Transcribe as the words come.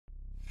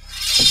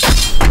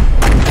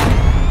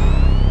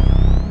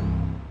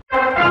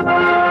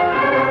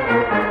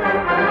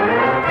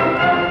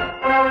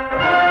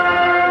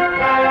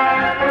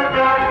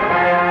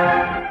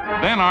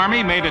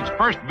Army made its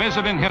first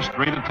visit in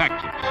history to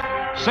Texas.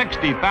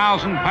 60,000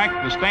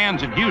 packed the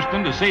stands at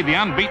Houston to see the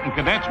unbeaten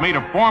cadets meet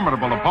a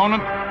formidable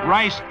opponent,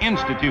 Rice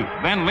Institute,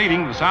 then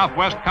leading the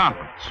Southwest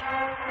Conference.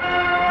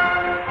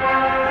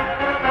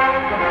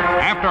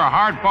 After a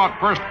hard-fought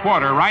first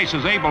quarter,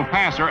 Rice's able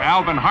passer,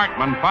 Alvin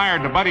Hartman,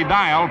 fired to Buddy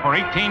Dial for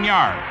 18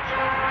 yards.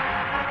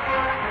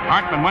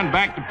 Hartman went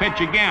back to pitch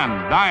again.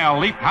 Dial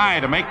leaped high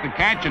to make the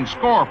catch and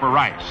score for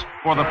Rice.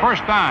 For the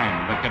first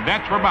time, the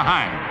cadets were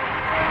behind.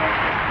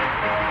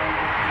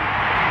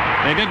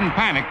 They didn't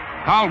panic.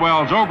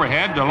 Caldwell's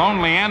overhead to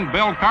lonely end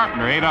Bill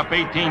Carpenter ate up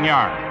 18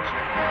 yards.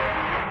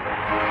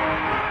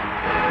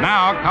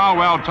 Now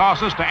Caldwell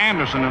tosses to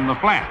Anderson in the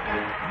flat.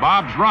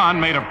 Bob's run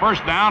made a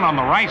first down on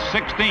the Rice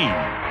 16.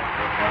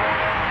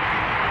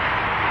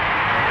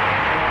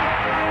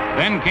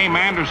 Then came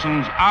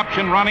Anderson's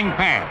option running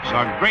pass.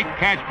 A great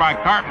catch by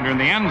Carpenter in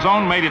the end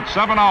zone made it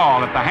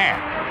 7-all at the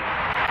half.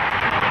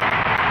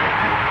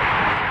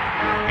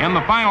 In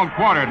the final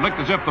quarter, it looked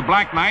as if the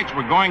Black Knights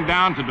were going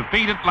down to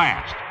defeat at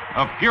last.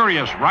 A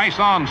furious Rice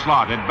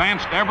onslaught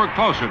advanced ever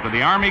closer to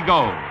the Army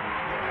goal.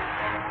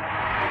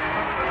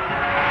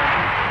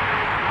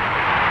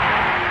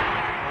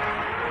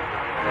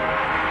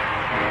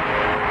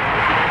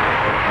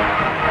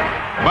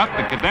 But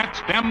the cadets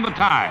stemmed the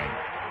tide.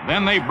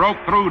 Then they broke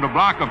through to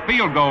block a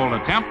field goal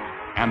attempt,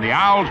 and the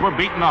Owls were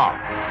beaten off.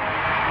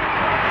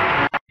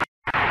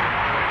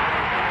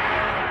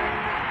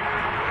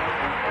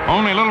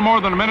 Only a little more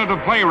than a minute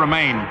of play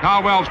remained.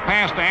 Caldwell's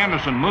pass to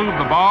Anderson moved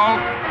the ball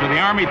to the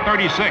Army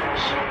 36.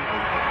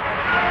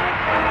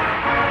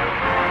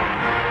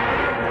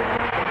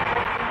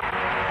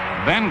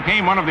 Then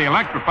came one of the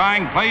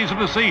electrifying plays of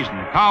the season.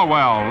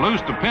 Caldwell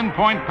loosed a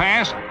pinpoint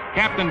pass.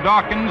 Captain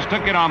Dawkins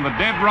took it on the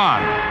dead run,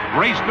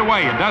 raced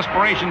away. A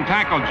desperation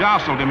tackle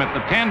jostled him at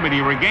the 10, but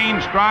he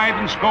regained stride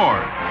and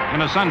scored.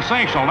 In a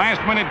sensational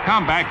last-minute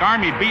comeback,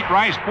 Army beat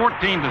Rice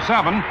 14-7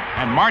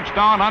 and marched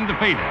on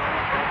undefeated.